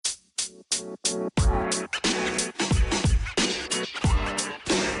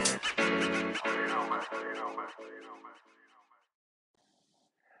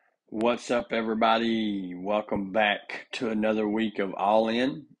What's up, everybody? Welcome back to another week of All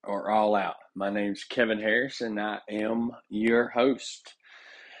In or All Out. My name's Kevin Harris, and I am your host.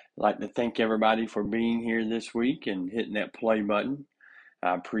 I'd like to thank everybody for being here this week and hitting that play button.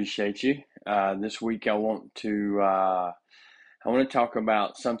 I appreciate you. This week, I want to talk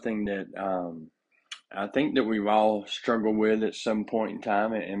about something that I think that we've all struggled with at some point in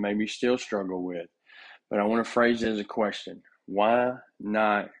time, and maybe still struggle with. But I want to phrase it as a question: why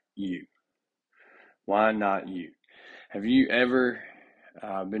not you? Why not you? Have you ever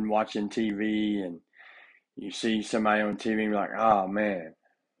been watching TV and you see somebody on TV and you're like, oh man,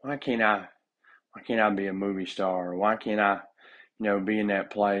 why can't I? Why can't I be a movie star? Why can't I, be in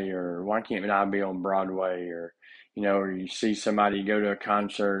that play? Or why can't I be on Broadway? Or you see somebody go to a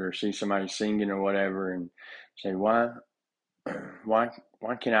concert or see somebody singing or whatever, and say, why, why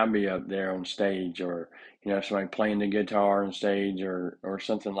can't I be up there on stage? Or somebody playing the guitar on stage, or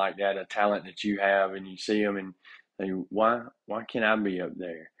something like that, a talent that you have, and you see them and say, why can't I be up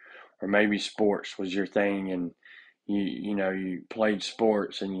there? Or maybe sports was your thing, and you played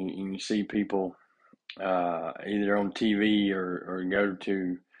sports, and you see people either on TV or go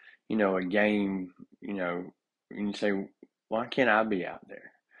to a game, and you say, why can't I be out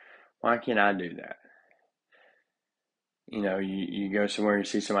there? Why can't I do that? You go somewhere and you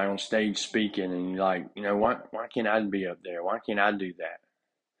see somebody on stage speaking, and you're like, why can't I be up there? Why can't I do that?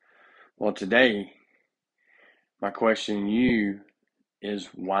 Well, today, my question to you is,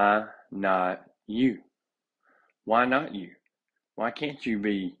 why not you? Why not you? Why can't you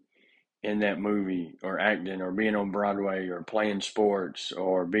be in that movie, or acting, or being on Broadway, or playing sports,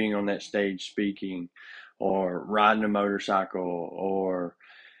 or being on that stage speaking, or riding a motorcycle, or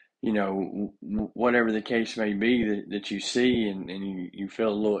whatever the case may be that you see, and you feel a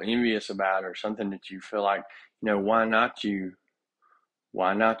little envious about, or something that you feel like, why not you?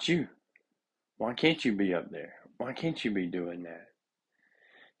 Why not you? Why can't you be up there? Why can't you be doing that?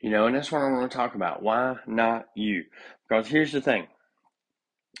 And that's what I want to talk about. Why not you? Because here's the thing.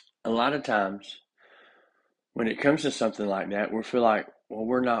 A lot of times when it comes to something like that, we feel like, well,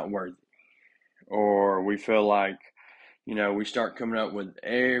 we're not worthy. Or we feel like, we start coming up with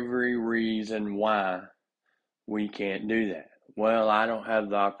every reason why we can't do that. Well, I don't have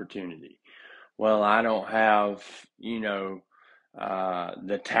the opportunity. Well, I don't have, the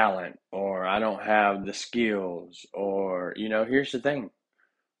talent, or I don't have the skills, or, here's the thing.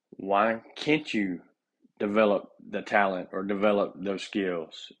 Why can't you develop the talent or develop those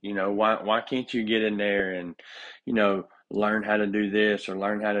skills? Why can't you get in there and, learn how to do this or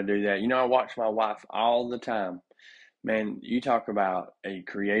learn how to do that? I watch my wife all the time. Man, you talk about a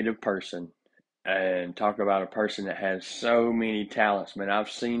creative person, and talk about a person that has so many talents. Man, I've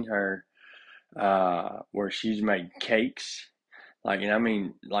seen her where she's made cakes. Like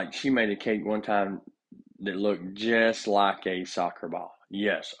she made a cake one time that looked just like a soccer ball.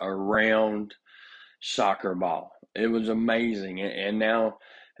 Yes, a round soccer ball. It was amazing. And now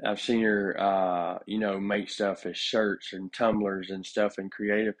I've seen her, make stuff as shirts and tumblers and stuff, and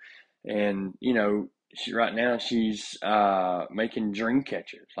creative. And, right now she's making dream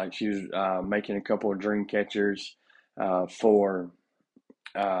catchers. Like, she was making a couple of dream catchers for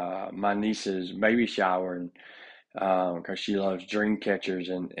my niece's baby shower, and because she loves dream catchers,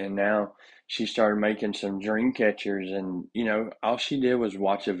 and now she started making some dream catchers, and all she did was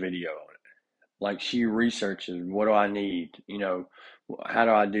watch a video on it. Like, she researches, what do I need, how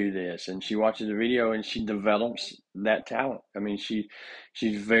do I do this, and she watches a video and she develops that talent. I mean, she's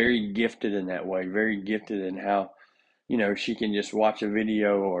very gifted in that way, very gifted in how she can just watch a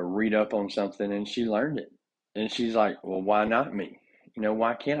video or read up on something, and she learned it. And she's like, well, why not me?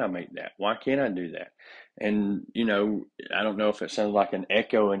 Why can't I make that? Why can't I do that? And, I don't know if it sounds like an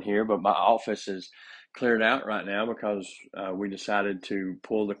echo in here, but my office is cleared out right now because we decided to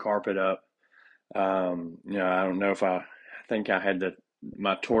pull the carpet up. I don't know if I think I had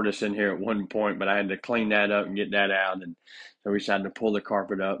my tortoise in here at one point, but I had to clean that up and get that out. And so we decided to pull the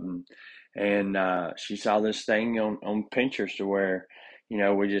carpet up, and she saw this thing on Pinterest, to where,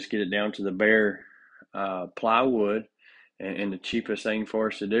 we just get it down to the bare plywood, and the cheapest thing for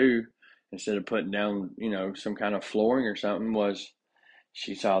us to do, instead of putting down, some kind of flooring or something, was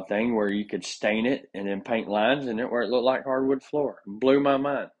she saw a thing where you could stain it and then paint lines in it where it looked like hardwood floor. Blew my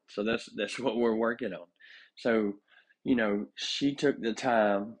mind. So that's what we're working on. So, she took the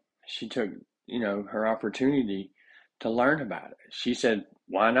time, she took, her opportunity to learn about it. She said,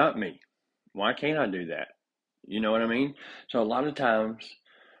 why not me? Why can't I do that? You know what I mean? So a lot of times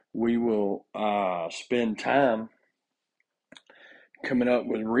we will spend time coming up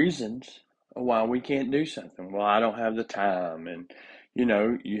with reasons of why we can't do something. Well, I don't have the time, and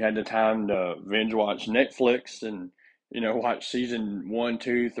you had the time to binge watch Netflix and watch season one,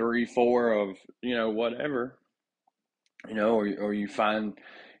 two, three, four of whatever, or you find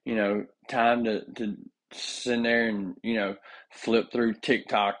time to sit there and flip through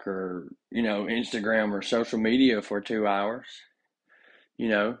TikTok or Instagram or social media for 2 hours.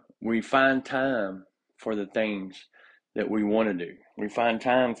 We find time for the things that we want to do. We find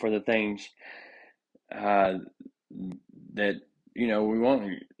time for the things uh, that we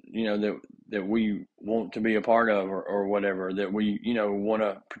want that we want to be a part of, or whatever, that we want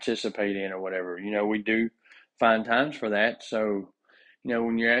to participate in, or whatever. We do find times for that. So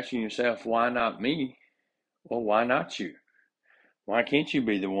when you're asking yourself, why not me? Well, why not you? Why can't you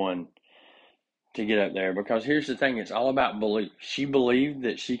be the one to get up there? Because here's the thing, it's all about belief. She believed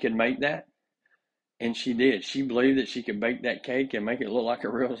that she could make that, and she did. She believed that she could bake that cake and make it look like a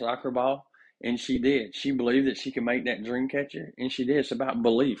real soccer ball, and she did. She believed that she could make that dream catcher, and she did. It's about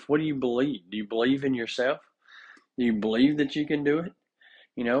belief. What do you believe? Do you believe in yourself? Do you believe that you can do it?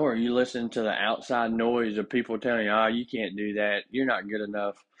 Or you listen to the outside noise of people telling you, oh, you can't do that, you're not good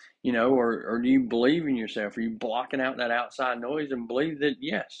enough, or do you believe in yourself? Are you blocking out that outside noise and believe that,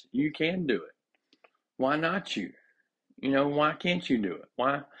 yes, you can do it? Why not you? Why can't you do it?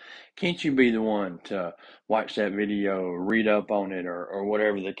 Why can't you be the one to watch that video or read up on it, or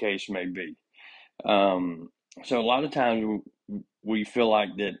whatever the case may be? Um, so a lot of times we feel like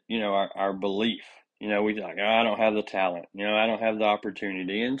that, our belief, we like, oh, I don't have the talent, I don't have the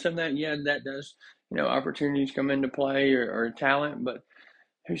opportunity. And some of that, yeah, that does, opportunities come into play, or talent, but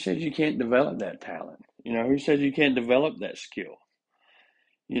who says you can't develop that talent? Who says you can't develop that skill?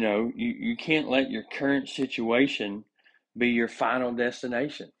 You can't let your current situation be your final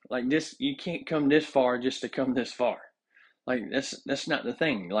destination. Like this, you can't come this far just to come this far. Like that's not the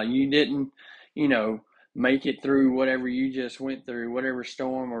thing. Like you didn't, you know, make it through whatever you just went through, whatever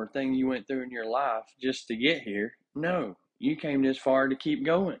storm or thing you went through in your life just to get here. No, you came this far to keep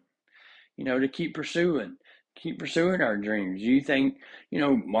going, to keep pursuing our dreams. You think,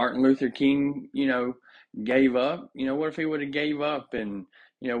 Martin Luther King, gave up? What if he would have gave up, and,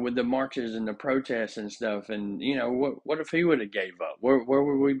 with the marches and the protests and stuff, and, what if he would have gave up? Where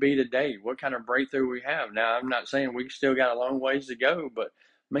would we be today? What kind of breakthrough we have? Now, I'm not saying we still got a long ways to go, but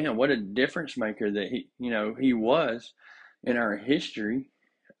man, what a difference maker that he was in our history,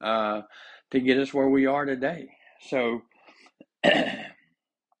 uh, to get us where we are today. So,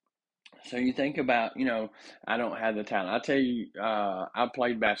 So you think about, I don't have the talent. I tell you, I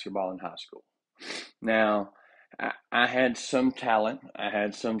played basketball in high school. Now, I had some talent, I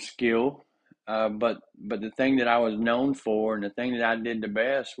had some skill, but the thing that I was known for, and the thing that I did the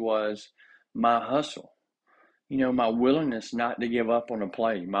best, was my hustle. My willingness not to give up on a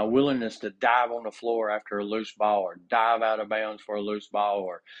play, my willingness to dive on the floor after a loose ball, or dive out of bounds for a loose ball,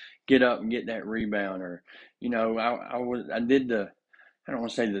 or get up and get that rebound, or I did the, I don't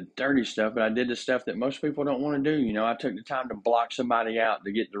want to say the dirty stuff, but I did the stuff that most people don't want to do. I took the time to block somebody out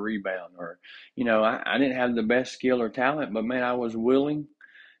to get the rebound, or, I didn't have the best skill or talent, but man, I was willing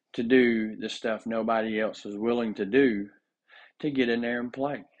to do the stuff nobody else was willing to do to get in there and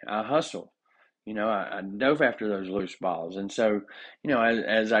play. I hustled. I dove after those loose balls. And so,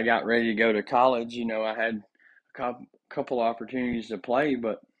 as I got ready to go to college, I had a couple opportunities to play,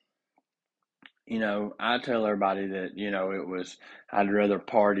 but I tell everybody that, it was, I'd rather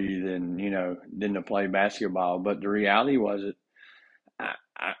party than to play basketball. But the reality was that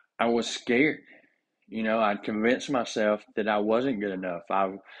I was scared. I'd convinced myself that I wasn't good enough.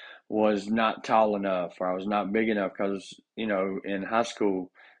 I was not tall enough, or I was not big enough, because, in high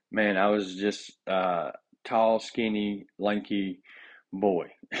school, man, I was just tall, skinny, lanky boy.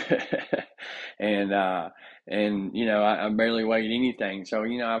 and I barely weighed anything. So,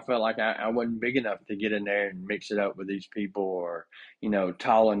 I felt like I wasn't big enough to get in there and mix it up with these people, or,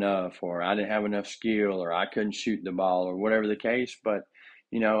 tall enough, or I didn't have enough skill, or I couldn't shoot the ball, or whatever the case. But,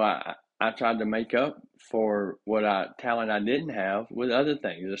 I tried to make up for what talent I didn't have with other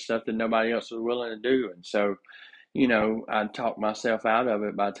things, the stuff that nobody else was willing to do. And so, I talked myself out of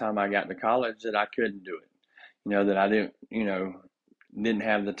it by the time I got to college, that I couldn't do it. That I didn't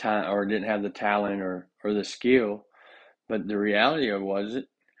have the time, or didn't have the talent, or the skill. But the reality of it was that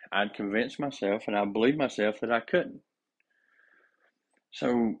I'd convinced myself, and I believed myself, that I couldn't.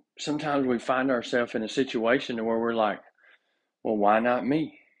 So sometimes we find ourselves in a situation where we're like, well, why not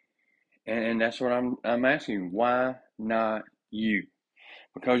me? And that's what I'm asking you. Why not you?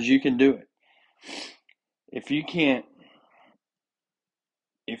 Because you can do it. If you can't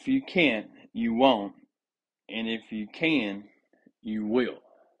if you can't, you won't. And if you can, you will.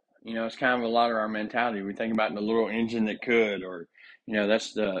 It's kind of a lot of our mentality. We think about the little engine that could, or,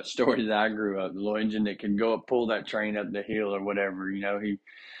 that's the story that I grew up, the little engine that could go up, pull that train up the hill or whatever.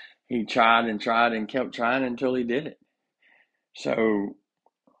 He tried and tried and kept trying until he did it. So,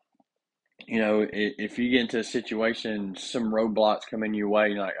 if you get into a situation, some roadblocks come in your way,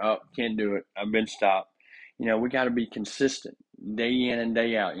 you're like, oh, can't do it. I've been stopped. We got to be consistent day in and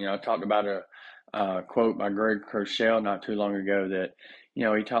day out. I talked about a quote by Greg Kershell not too long ago that,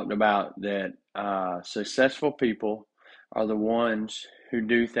 he talked about that successful people are the ones who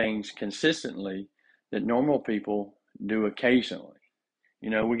do things consistently that normal people do occasionally.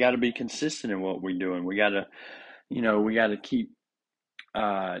 We got to be consistent in what we're doing. We got to keep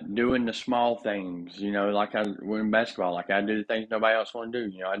doing the small things, like we're in basketball, like I do the things nobody else want to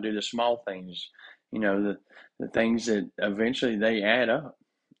do. I do the small things, the things that eventually they add up,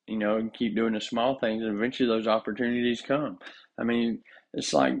 and keep doing the small things, and eventually those opportunities come. I mean,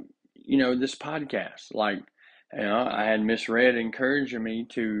 it's like, this podcast, like, I had Miss Red encouraging me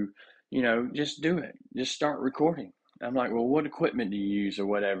to, just do it, just start recording. I'm like, well, what equipment do you use or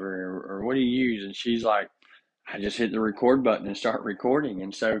whatever, or what do you use? And she's like, I just hit the record button and start recording.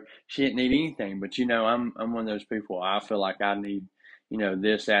 And so she didn't need anything, but I'm one of those people. I feel like I need,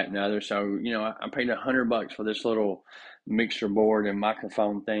 this, that, and the other. So, I paid $100 for this little mixer board and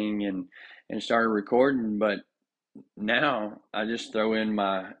microphone thing and started recording. But now I just throw in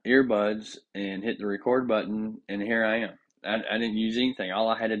my earbuds and hit the record button, and here I am. I didn't use anything. All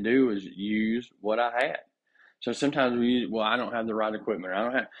I had to do was use what I had. So sometimes I don't have the right equipment. I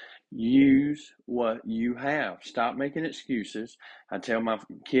don't have, use what you have. Stop making excuses. I tell my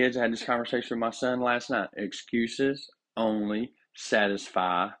kids, I had this conversation with my son last night. Excuses only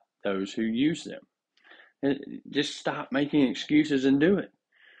satisfy those who use them. Just stop making excuses and do it.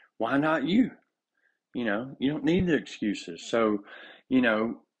 Why not you? You don't need the excuses. So, you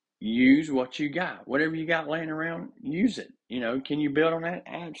know, use what you got. Whatever you got laying around, use it. Can you build on that?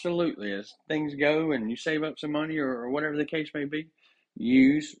 Absolutely. As things go and you save up some money or whatever the case may be,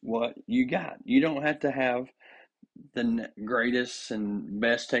 use what you got. You don't have to have the greatest and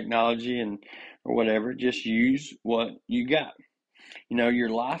best technology or whatever. Just use what you got. Your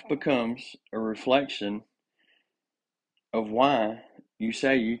life becomes a reflection of why you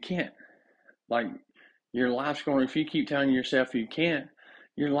say you can't. Like, your life's going to, if you keep telling yourself you can't,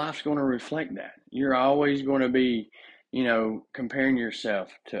 your life's going to reflect that. You're always going to be, comparing yourself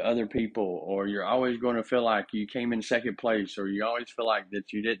to other people, or you're always going to feel like you came in second place, or you always feel like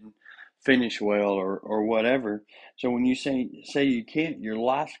that you didn't finish well, or whatever. So when you say you can't, your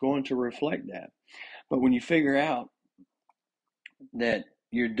life's going to reflect that. But when you figure out that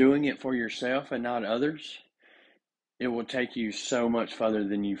you're doing it for yourself and not others, it will take you so much further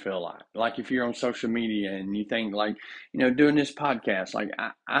than you feel like. Like if you're on social media and you think like, doing this podcast, like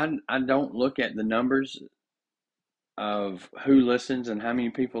I don't look at the numbers of who listens and how many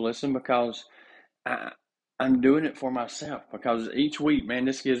people listen, because I'm doing it for myself, because each week, man,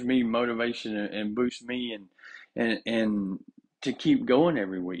 this gives me motivation and boosts me and to keep going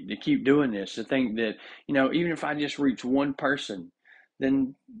every week, to keep doing this, to think that, even if I just reach one person,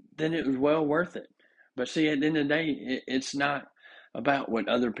 then it was well worth it. But see, at the end of the day, it's not about what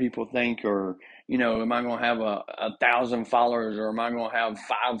other people think, or, am I going to have a 1,000 followers, or am I going to have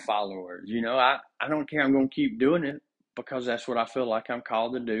 5 followers? I don't care. I'm going to keep doing it because that's what I feel like I'm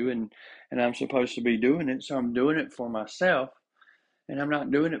called to do, and I'm supposed to be doing it. So I'm doing it for myself, and I'm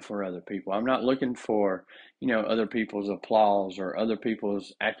not doing it for other people. I'm not looking for, other people's applause or other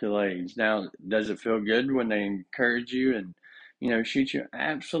people's accolades. Now, does it feel good when they encourage you and, shoot you?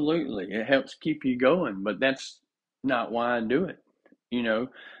 Absolutely. It helps keep you going, but that's not why I do it. You know,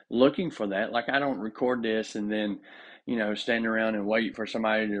 Looking for that. Like, I don't record this and then, stand around and wait for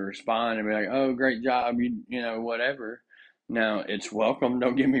somebody to respond and be like, oh, great job, whatever. Now, it's welcome,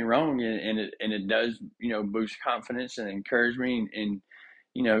 don't get me wrong, and it does, boost confidence and encourage me and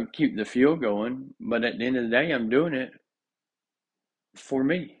keep the fuel going. But at the end of the day, I'm doing it for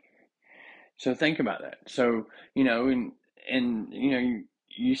me. So think about that. So, you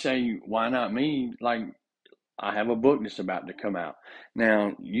say, why not me? Like, I have a book that's about to come out.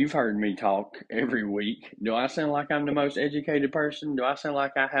 Now, you've heard me talk every week. Do I sound like I'm the most educated person? Do I sound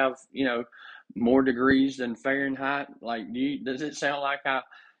like I have, more degrees than Fahrenheit? Like, does it sound like I,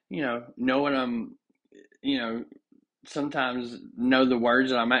 know what I'm, you know, sometimes know the words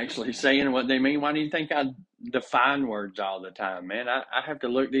that I'm actually saying and what they mean? Why do you think I define words all the time, man? I have to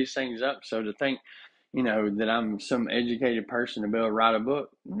look these things up. So to think, that I'm some educated person to be able to write a book,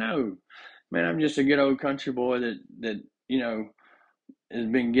 no, man, I'm just a good old country boy that, has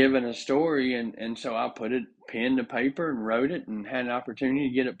been given a story, and so I put it pen to paper and wrote it and had an opportunity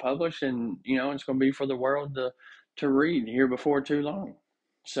to get it published, and it's going to be for the world to read here before too long.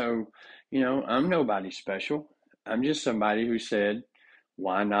 So I'm nobody special. I'm just somebody who said,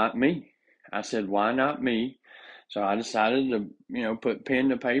 why not me? I said, why not me? So I decided to put pen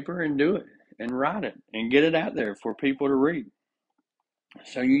to paper and do it and write it and get it out there for people to read.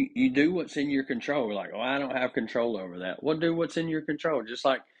 So you do what's in your control. Like, I don't have control over that. Well, do what's in your control. Just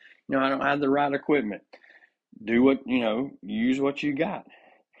like, I don't have the right equipment. Do what, use what you got.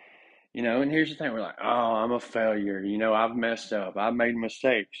 And here's the thing. We're like, oh, I'm a failure. I've messed up. I've made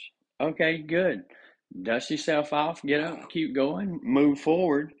mistakes. Okay, good. Dust yourself off, get up, keep going, move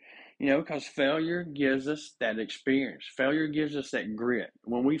forward. Because failure gives us that experience. Failure gives us that grit.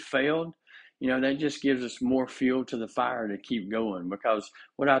 When we failed, that just gives us more fuel to the fire to keep going. Because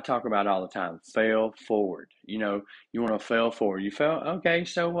what I talk about all the time, fail forward. You want to fail forward. You fail, okay,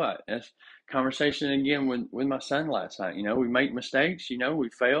 so what? That's conversation again with my son last night. We make mistakes. We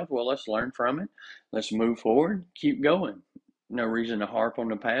failed. Well, let's learn from it. Let's move forward. Keep going. No reason to harp on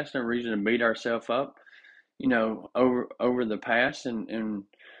the past. No reason to beat ourselves up. Over the past and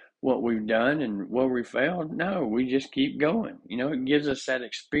what we've done and where we failed. No, we just keep going. It gives us that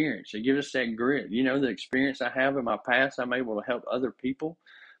experience. It gives us that grit. The experience I have in my past, I'm able to help other people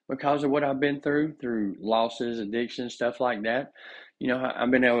because of what I've been through losses, addiction, stuff like that. I've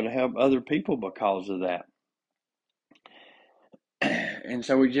been able to help other people because of that. And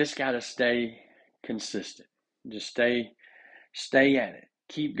so we just got to stay consistent. Just stay at it.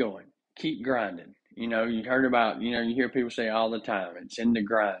 Keep going. Keep grinding. You heard about, you hear people say all the time, it's in the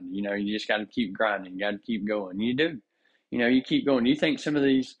grind. You just got to keep grinding. You got to keep going. You do. You keep going. You think some of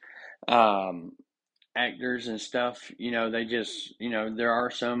these um, actors and stuff, they just, there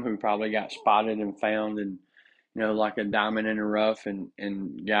are some who probably got spotted and found and, like a diamond in the rough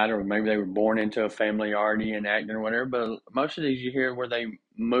and got, or maybe they were born into a family already and acting or whatever. But most of these you hear where they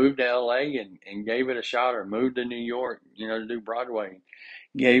moved to LA and gave it a shot, or moved to New York, to do Broadway,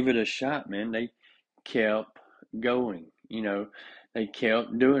 gave it a shot, man. They kept going, they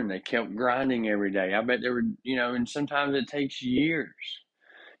kept doing, they kept grinding every day. I bet they were, and sometimes it takes years.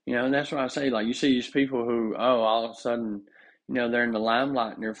 And that's why I say, like, you see these people who, all of a sudden, they're in the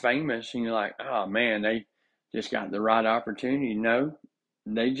limelight and they're famous, and you're like, oh man, they just got the right opportunity. No,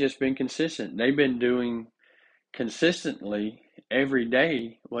 they've just been consistent. They've been doing consistently every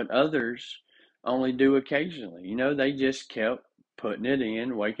day what others only do occasionally. They just kept putting it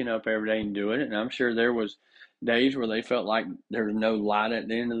in, waking up every day and doing it. And I'm sure there was days where they felt like there was no light at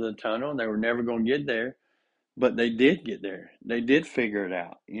the end of the tunnel and they were never going to get there. But they did get there. They did figure it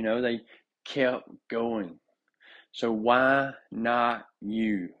out. They kept going. So why not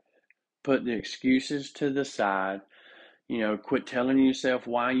you? Put the excuses to the side. Quit telling yourself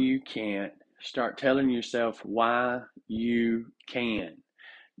why you can't. Start telling yourself why you can.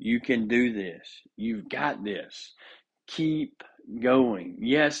 You can do this. You've got this. Keep going.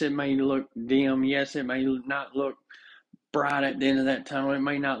 Yes, it may look dim. Yes, it may not look bright at the end of that tunnel. It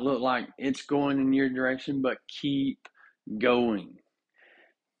may not look like it's going in your direction, but keep going.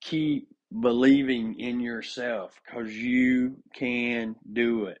 Keep believing in yourself because you can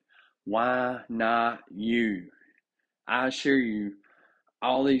do it. Why not you? I assure you,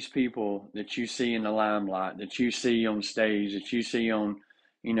 all these people that you see in the limelight, that you see on stage, that you see on,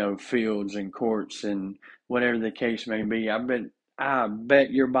 fields and courts and whatever the case may be, I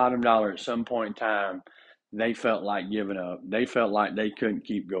bet your bottom dollar at some point in time, they felt like giving up. They felt like they couldn't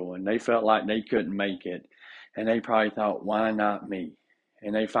keep going. They felt like they couldn't make it. And they probably thought, why not me?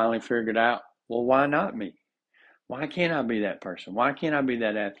 And they finally figured out, well, why not me? Why can't I be that person? Why can't I be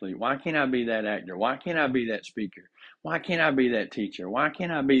that athlete? Why can't I be that actor? Why can't I be that speaker? Why can't I be that teacher? Why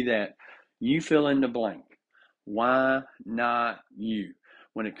can't I be that? You fill in the blank. Why not you?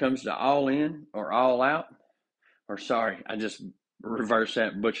 When it comes to all in or all out, or sorry, I just reverse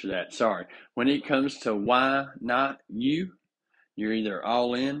that, butcher that. Sorry. When it comes to why not you, you're either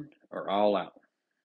all in or all out.